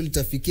kwamba joto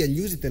litafikia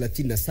nyuzi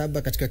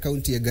 37 katika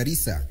kaunti ya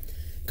Garissa.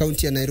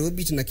 Kaunti ya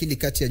Nairobi tunakili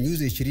kati ya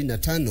nyuzi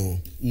 25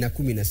 na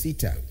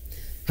 16.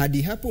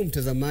 Hadi hapo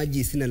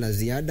mtazamaji, sina la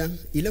ziada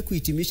ila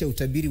kuhitimisha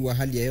utabiri wa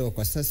hali ya hewa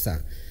kwa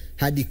sasa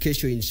hadi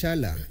kesho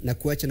inshallah, na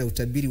kuacha na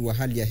utabiri wa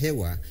hali ya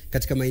hewa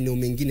katika maeneo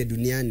mengine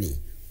duniani.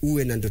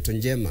 Uwe na ndoto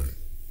njema.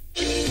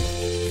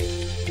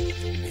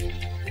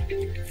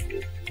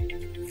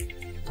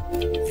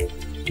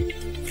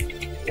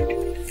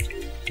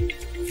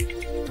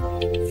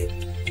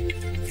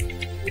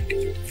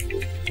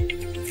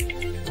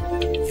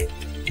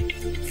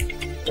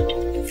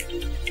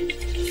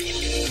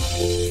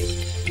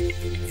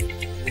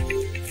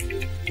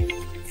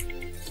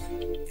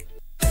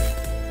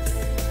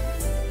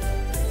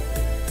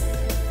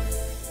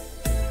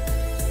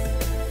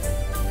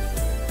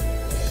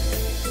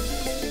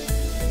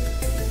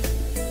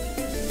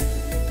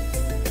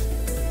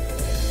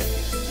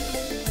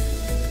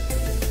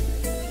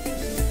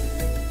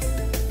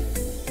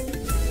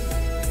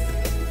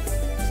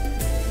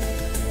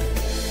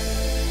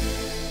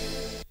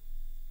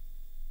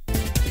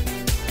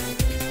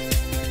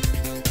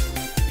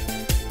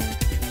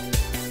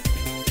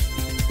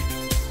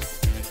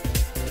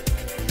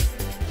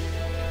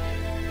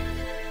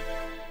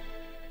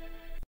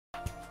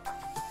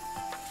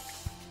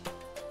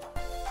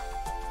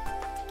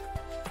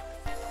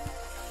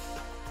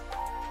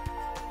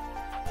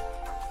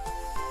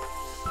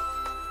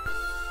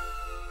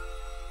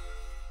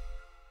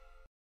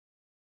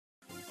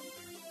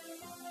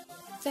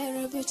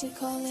 Vera Beauty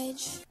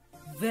College.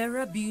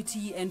 Vera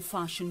Beauty and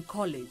Fashion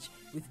College,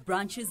 with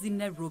branches in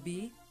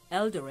Nairobi,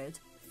 Eldoret,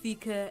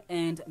 Thika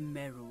and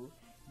Meru.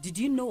 Did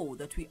you know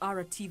that we are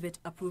a TVET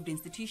approved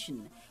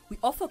institution? We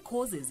offer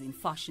courses in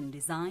fashion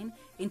design,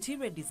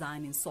 interior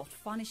design in soft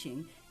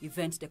furnishing,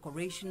 event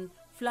decoration,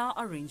 flower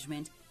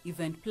arrangement,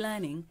 event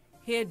planning,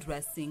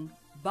 hairdressing,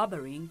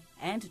 barbering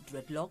and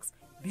dreadlocks,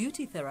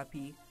 beauty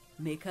therapy,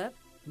 makeup,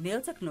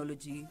 nail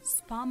technology,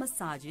 spa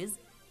massages,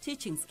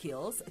 teaching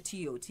skills,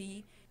 TOT,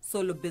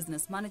 solo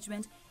business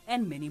management,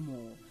 and many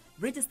more.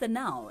 Register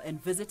now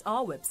and visit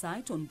our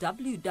website on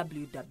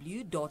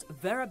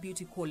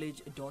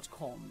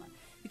www.verabeautycollege.com.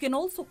 You can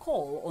also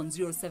call on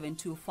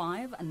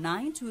 0725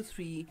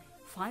 923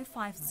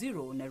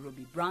 550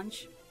 Nairobi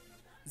branch,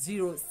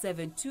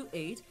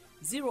 0728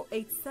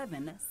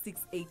 087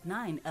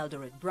 689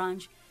 Eldoret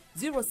branch,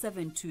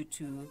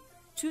 0722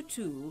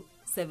 22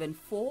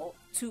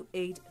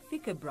 7428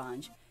 Thika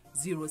branch,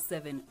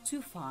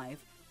 0725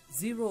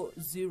 000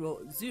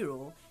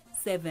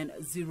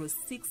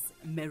 706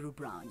 Meru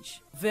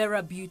branch.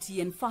 Vera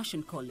Beauty and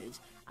Fashion College,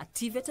 a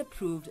TVET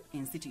approved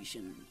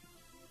institution.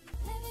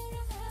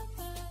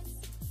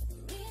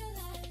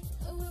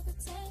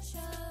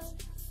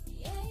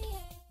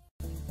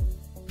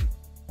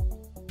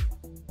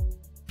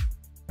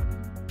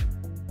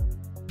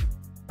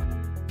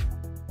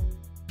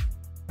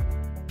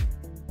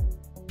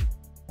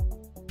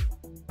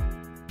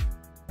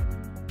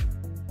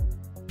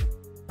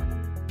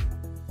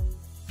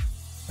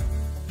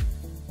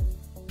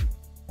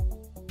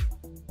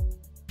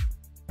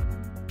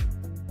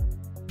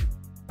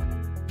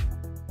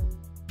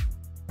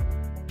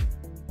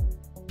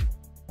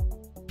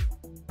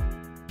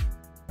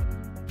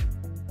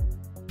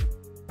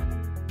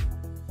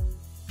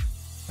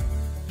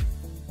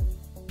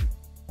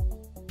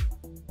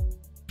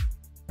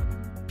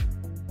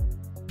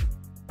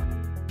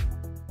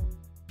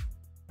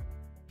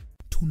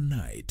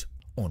 Tonight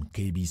on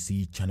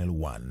KBC Channel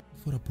 1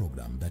 for a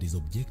program that is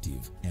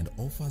objective and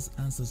offers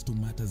answers to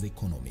matters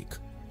economic,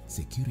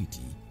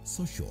 security,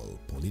 social,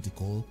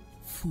 political,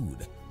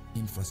 food,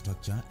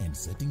 infrastructure, and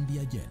setting the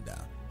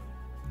agenda.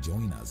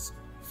 Join us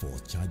for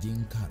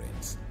Charging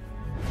Currents.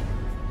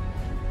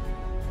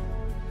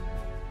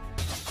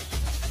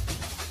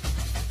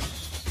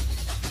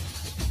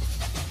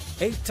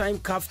 Eight-time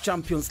CAF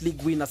Champions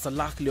League winner Al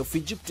Ahly of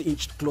Egypt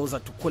inched closer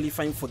to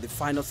qualifying for the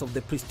finals of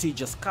the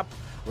prestigious cup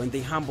when they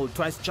humbled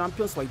twice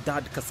champions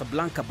Wydad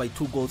Casablanca by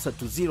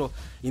 2-0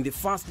 in the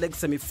first leg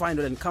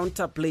semi-final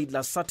encounter played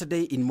last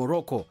Saturday in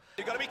Morocco.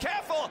 You've got to be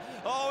careful.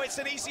 Oh, it's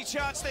an easy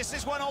chance. This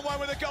is one-on-one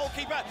with the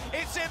goalkeeper.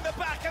 It's in the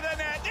back of the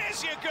net.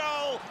 There's your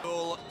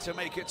goal. To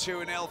make it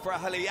 2-0 for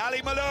Ali. Ali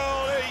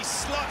Malol, he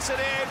slots it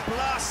in,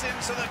 blasts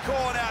into the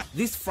corner.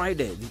 This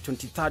Friday, the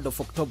 23rd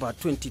of October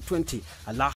 2020, Al Ahly